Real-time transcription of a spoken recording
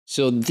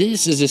So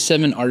this is a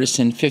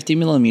 7Artisan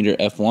 50mm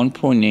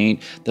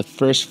f1.8, the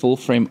first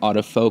full-frame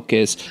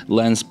autofocus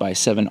lens by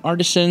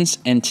 7Artisans,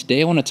 and today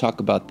I want to talk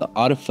about the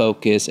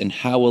autofocus and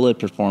how well it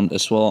performed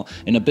as well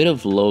in a bit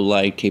of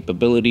low-light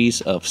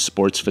capabilities of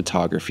sports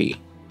photography.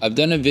 I've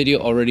done a video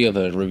already of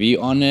a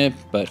review on it,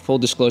 but full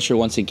disclosure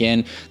once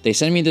again, they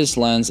sent me this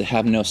lens. They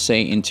have no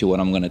say into what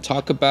I'm going to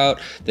talk about.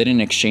 They didn't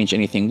exchange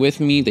anything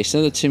with me. They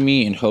sent it to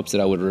me in hopes that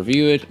I would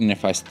review it, and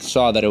if I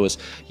saw that it was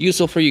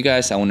useful for you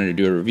guys, I wanted to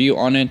do a review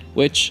on it,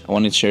 which I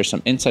wanted to share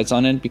some insights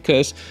on it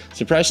because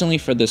surprisingly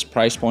for this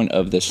price point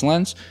of this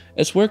lens,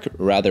 it's worked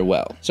rather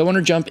well. So I want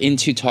to jump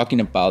into talking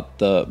about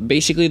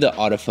basically the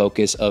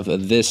autofocus of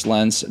this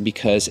lens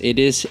because it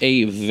is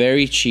a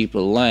very cheap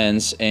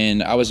lens,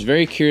 and I was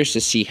very curious to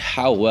see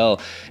how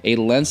well a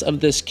lens of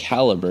this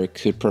caliber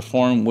could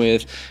perform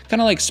with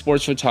kind of like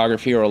sports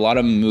photography or a lot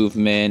of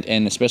movement,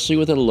 and especially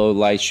with a low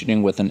light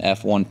shooting with an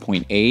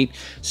f1.8,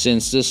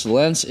 since this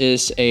lens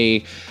is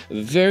a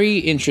very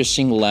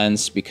interesting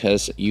lens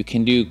because you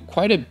can do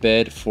quite a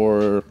bit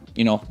for,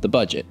 you know, the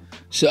budget.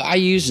 So I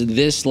used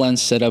this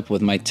lens setup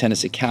with my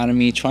tennis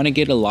academy, trying to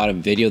get a lot of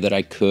video that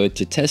I could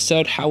to test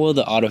out how well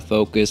the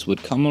autofocus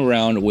would come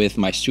around with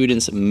my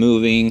students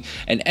moving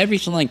and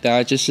everything like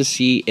that, just to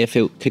see if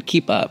it could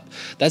keep up.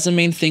 That's the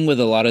main thing with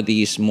a lot of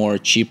these more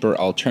cheaper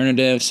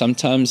alternatives.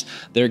 Sometimes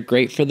they're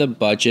great for the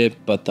budget,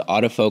 but the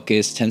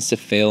autofocus tends to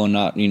fail and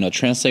not,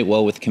 translate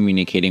well with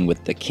communicating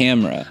with the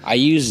camera. I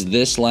used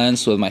this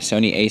lens with my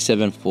Sony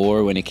a7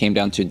 IV when it came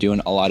down to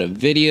doing a lot of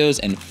videos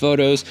and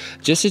photos,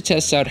 just to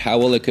test out how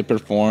well it could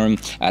perform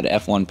at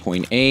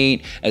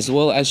f1.8, as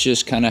well as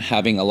just kind of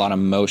having a lot of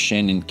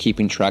motion and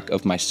keeping track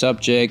of my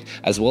subject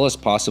as well as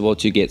possible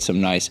to get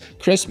some nice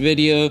crisp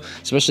video,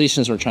 especially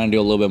since we're trying to do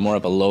a little bit more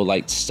of a low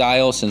light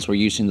style. Since we're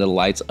using the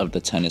lights of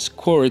the tennis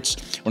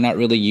courts, we're not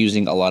really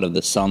using a lot of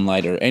the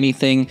sunlight or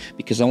anything,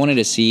 because I wanted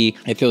to see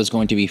if it was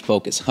going to be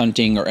focus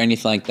hunting or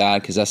anything like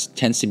that, because that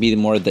tends to be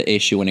more of the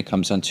issue when it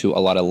comes down to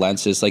a lot of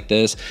lenses like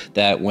this,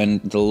 that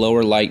when the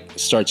lower light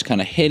starts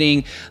kind of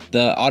hitting,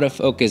 the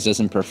autofocus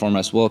doesn't perform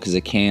as well because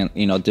it can't,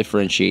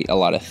 differentiate a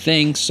lot of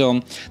things.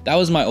 So that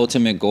was my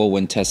ultimate goal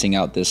when testing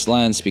out this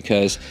lens,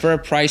 because for a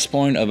price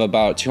point of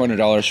about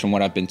 $200 from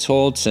what I've been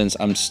told, since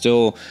I'm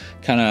still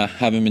kind of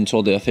haven't been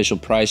told the official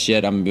price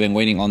yet, I've been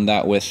waiting on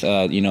that with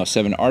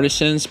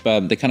 7Artisans,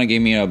 but they kind of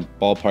gave me a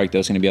ballpark that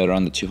was going to be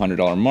around the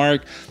 $200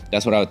 mark.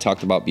 That's what I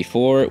talked about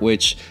before,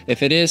 which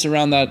if it is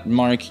around that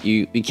mark,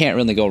 you can't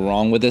really go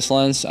wrong with this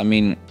lens. I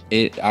mean,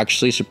 it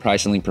actually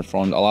surprisingly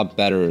performed a lot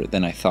better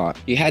than I thought.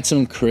 You had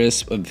some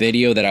crisp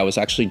video that I was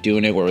actually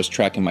doing it where I was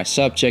tracking my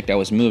subject, I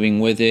was moving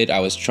with it, I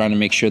was trying to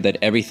make sure that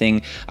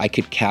everything I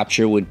could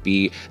capture would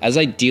be as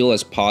ideal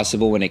as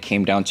possible when it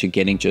came down to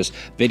getting just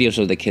videos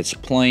of the kids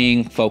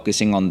playing,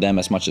 focusing on them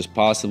as much as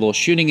possible,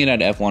 shooting it at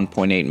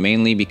f1.8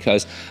 mainly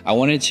because I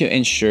wanted to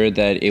ensure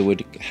that it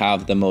would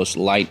have the most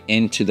light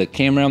into the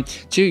camera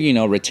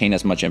to, retain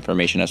as much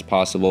information as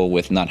possible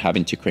with not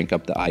having to crank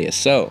up the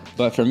ISO.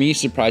 But for me,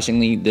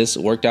 surprisingly, this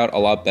worked out a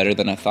lot better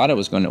than I thought it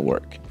was going to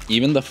work.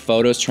 Even the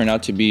photos turned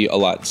out to be a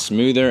lot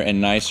smoother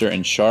and nicer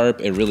and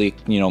sharp. It really,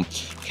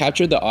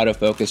 captured the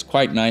autofocus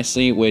quite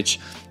nicely, which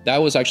that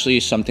was actually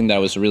something that I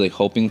was really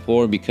hoping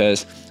for,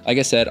 because like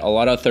I said, a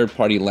lot of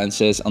third-party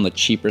lenses on the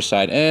cheaper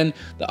side, and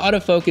the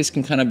autofocus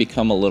can kind of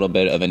become a little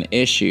bit of an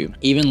issue.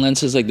 Even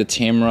lenses like the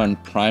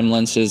Tamron prime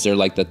lenses, they're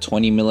like the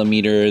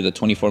 20mm, the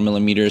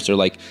 24mm, they're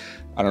like,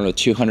 I don't know,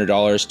 $200,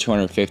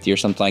 $250 or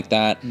something like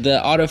that.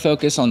 The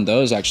autofocus on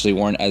those actually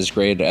weren't as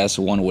great as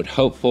one would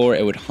hope for.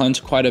 It would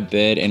hunt quite a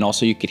bit, and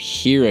also you could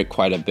hear it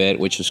quite a bit,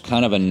 which was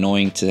kind of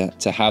annoying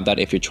to have that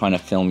if you're trying to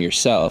film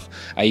yourself.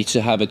 I used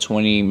to have a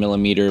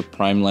 20mm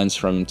prime lens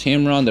from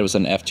Tamron. There was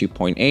an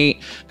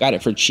f2.8. Got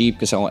it for cheap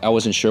because I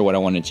wasn't sure what I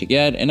wanted to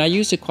get, and I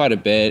used it quite a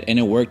bit, and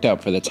it worked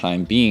out for the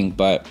time being.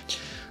 But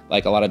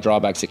like a lot of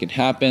drawbacks that could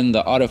happen,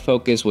 the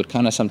autofocus would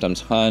kind of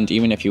sometimes hunt,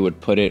 even if you would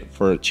put it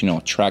for,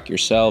 track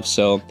yourself.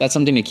 So that's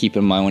something to keep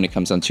in mind when it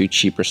comes down to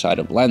cheaper side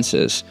of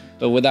lenses.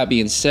 But with that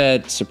being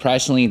said,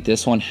 surprisingly,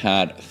 this one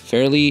had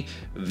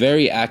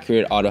very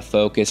accurate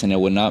autofocus, and it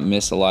would not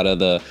miss a lot of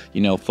the,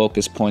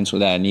 focus points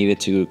that I needed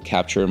to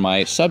capture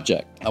my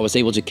subject. I was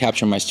able to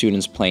capture my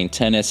students playing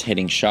tennis,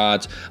 hitting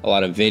shots, a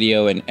lot of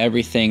video and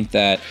everything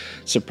that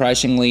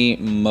surprisingly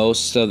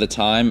most of the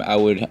time I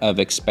would have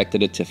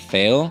expected it to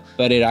fail,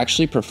 but it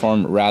actually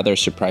performed rather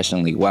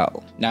surprisingly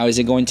well. Now, is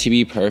it going to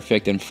be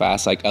perfect and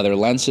fast like other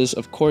lenses?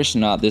 Of course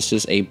not. This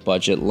is a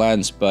budget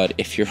lens, but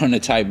if you're on a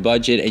tight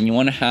budget and you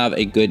want to have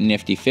a good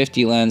nifty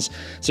 50 lens,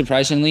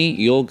 surprisingly,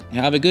 you'll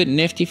have a good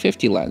nifty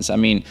 50 lens. I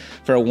mean,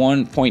 for a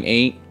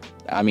 1.8,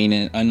 I mean,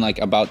 in like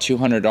about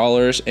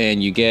 $200,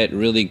 and you get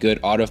really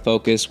good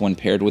autofocus when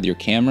paired with your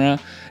camera.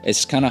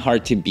 It's kind of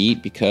hard to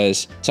beat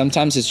because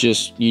sometimes it's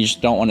just, you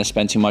just don't want to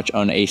spend too much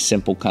on a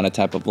simple kind of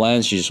type of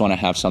lens. You just want to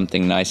have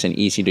something nice and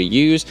easy to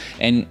use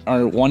and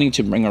are wanting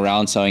to bring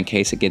around, so in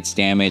case it gets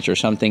damaged or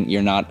something,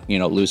 you're not, you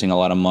know, losing a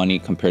lot of money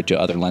compared to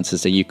other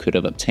lenses that you could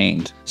have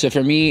obtained. So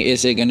for me,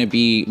 is it going to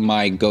be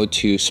my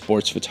go-to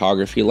sports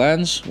photography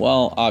lens?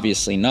 Well,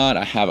 obviously not.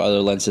 I have other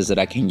lenses that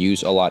I can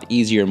use a lot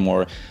easier,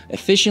 more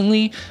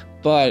efficiently.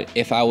 But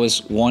if I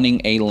was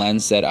wanting a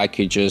lens that I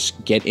could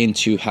just get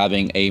into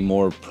having a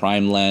more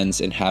prime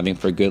lens and having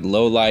for good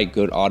low light,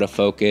 good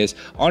autofocus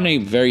on a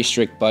very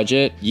strict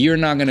budget, you're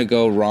not gonna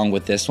go wrong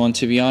with this one,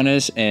 to be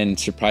honest. And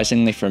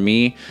surprisingly for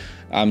me,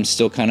 I'm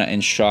still kind of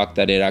in shock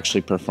that it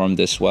actually performed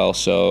this well.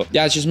 So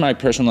yeah, it's just my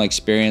personal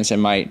experience. It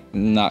might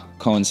not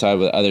coincide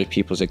with other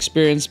people's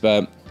experience,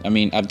 but I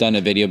mean, I've done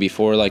a video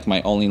before, like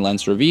my only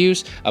lens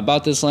reviews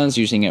about this lens,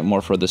 using it more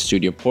for the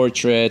studio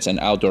portraits and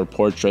outdoor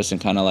portraits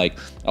and kind of like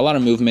a lot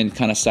of movement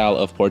kind of style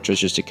of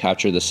portraits just to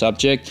capture the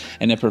subject.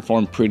 And it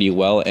performed pretty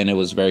well, and it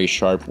was very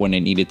sharp when it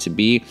needed to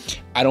be.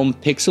 I don't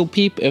pixel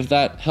peep, if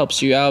that helps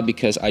you out,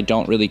 because I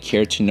don't really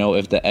care to know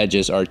if the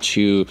edges are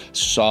too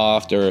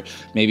soft or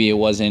maybe it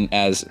wasn't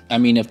as, I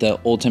mean, if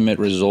the ultimate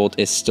result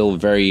is still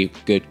very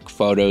good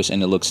photos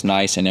and it looks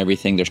nice and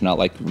everything, there's not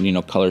like, you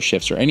know, color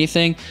shifts or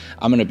anything,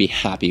 I'm gonna be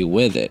happy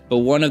with it. But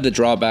one of the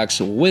drawbacks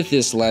with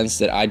this lens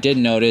that I did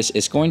notice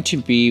is going to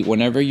be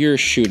whenever you're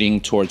shooting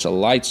towards a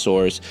light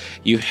source,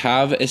 you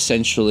have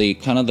essentially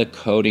kind of the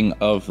coating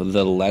of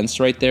the lens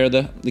right there,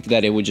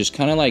 that it would just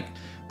kind of like,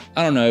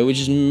 I don't know, it would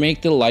just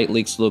make the light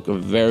leaks look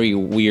very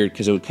weird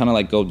because it would kind of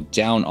like go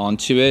down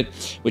onto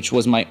it, which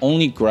was my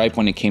only gripe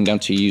when it came down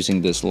to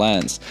using this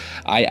lens.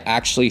 I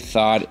actually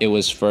thought it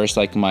was first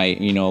like my,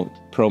 you know,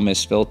 Pro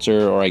Mist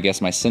filter, or I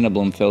guess my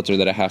Cinebloom filter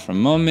that I have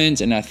from Moment,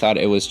 and I thought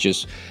it was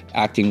just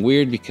acting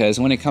weird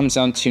because when it comes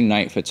down to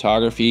night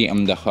photography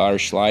and the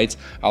harsh lights,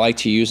 I like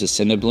to use a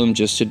Cinebloom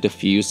just to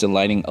diffuse the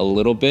lighting a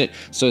little bit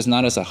so it's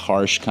not as a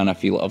harsh kind of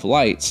feel of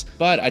lights.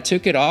 But I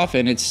took it off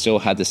and it still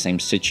had the same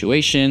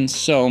situation.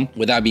 So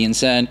with that being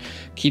said,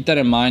 keep that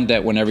in mind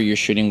that whenever you're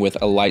shooting with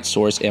a light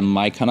source, it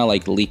might kind of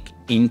like leak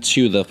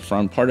into the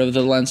front part of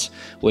the lens,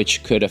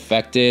 which could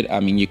affect it. I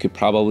mean, you could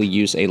probably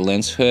use a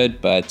lens hood,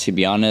 but to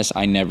be honest,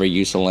 I never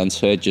use a lens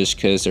hood just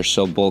because they're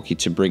so bulky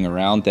to bring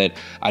around that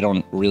I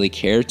don't really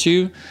care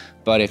to.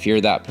 But if you're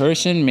that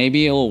person,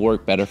 maybe it'll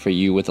work better for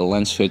you with a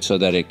lens hood so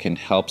that it can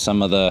help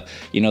some of the,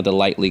 you know, the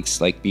light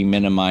leaks like be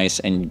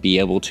minimized and be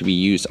able to be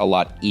used a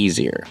lot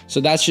easier.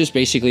 So that's just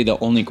basically the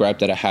only gripe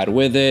that I had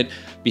with it.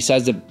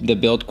 Besides the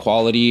build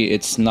quality,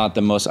 it's not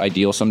the most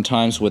ideal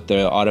sometimes with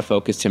the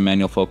autofocus to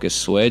manual focus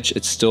switch.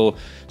 It's still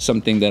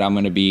something that I'm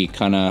going to be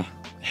kind of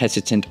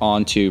hesitant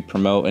on to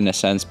promote in a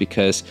sense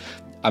because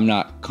I'm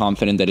not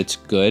confident that it's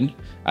good.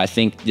 I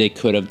think they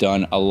could have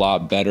done a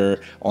lot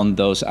better on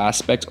those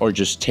aspects, or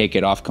just take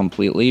it off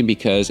completely,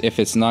 because if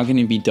it's not going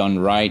to be done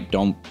right,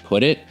 don't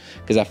put it,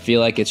 because I feel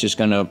like it's just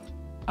going to,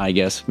 I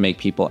guess, make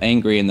people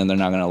angry and then they're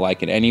not going to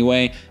like it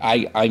anyway.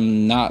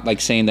 I'm not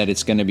like saying that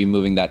it's going to be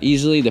moving that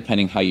easily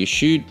depending how you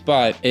shoot,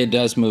 but it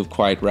does move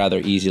quite rather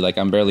easy. Like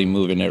I'm barely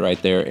moving it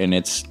right there and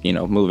it's, you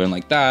know, moving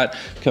like that,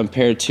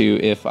 compared to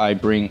if I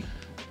bring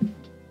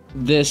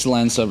this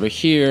lens over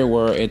here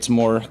where it's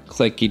more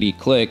clickety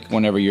click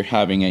whenever you're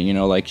having it, you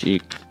know, like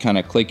you kind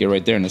of click it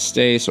right there and it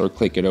stays, or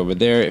click it over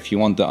there. If you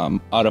want the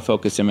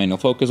autofocus and manual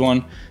focus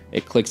one,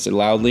 it clicks it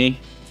loudly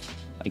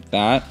like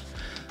that.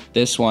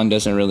 This one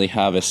doesn't really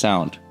have a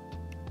sound.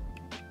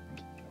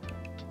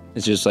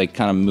 It's just like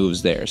kind of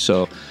moves there.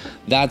 So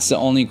that's the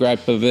only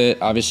gripe of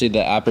it. Obviously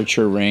the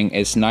aperture ring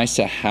is nice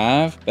to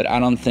have, but I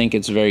don't think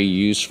it's very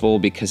useful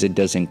because it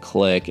doesn't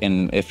click.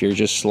 And if you're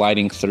just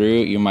sliding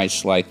through, you might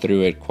slide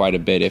through it quite a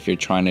bit if you're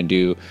trying to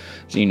do,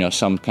 you know,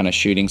 some kind of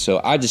shooting.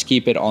 So I just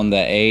keep it on the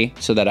A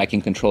so that I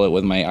can control it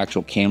with my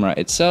actual camera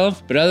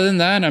itself. But other than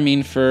that, I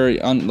mean, for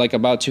like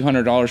about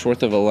 $200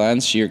 worth of a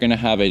lens, you're gonna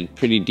have a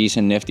pretty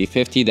decent nifty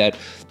 50 that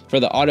for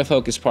the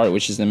autofocus part,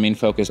 which is the main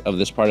focus of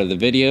this part of the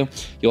video,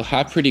 you'll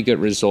have pretty good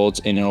results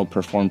and it'll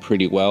perform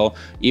pretty well,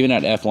 even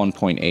at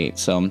f1.8.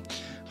 So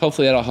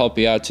hopefully that'll help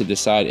you out to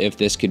decide if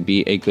this could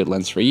be a good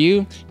lens for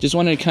you. Just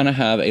wanted to kind of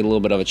have a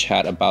little bit of a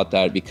chat about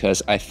that,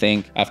 because I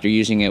think after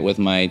using it with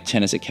my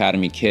tennis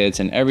academy kids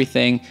and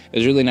everything, it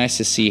was really nice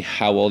to see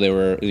how well they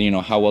were, you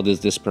know, how well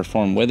does this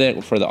perform with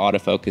it for the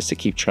autofocus to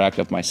keep track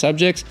of my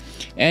subjects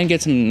and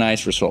get some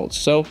nice results.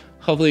 So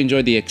hopefully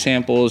enjoyed the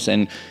examples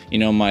and, you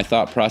know, my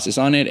thought process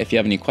on it. If you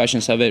have any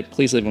questions of it,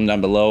 please leave them down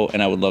below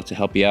and I would love to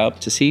help you out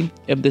to see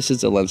if this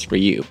is the lens for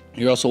you.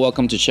 You're also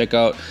welcome to check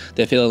out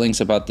the affiliate links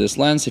about this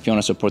lens if you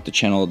want to support the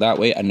channel that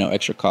way at no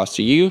extra cost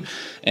to you.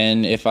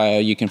 And if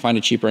you can find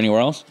it cheaper anywhere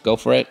else, go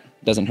for it.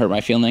 Doesn't hurt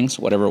my feelings.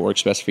 Whatever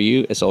works best for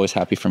you is always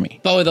happy for me.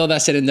 But with all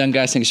that said and done,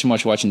 guys, thank you so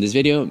much for watching this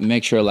video.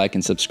 Make sure to like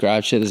and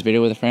subscribe, share this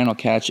video with a friend. I'll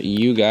catch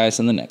you guys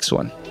in the next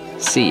one.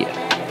 See ya.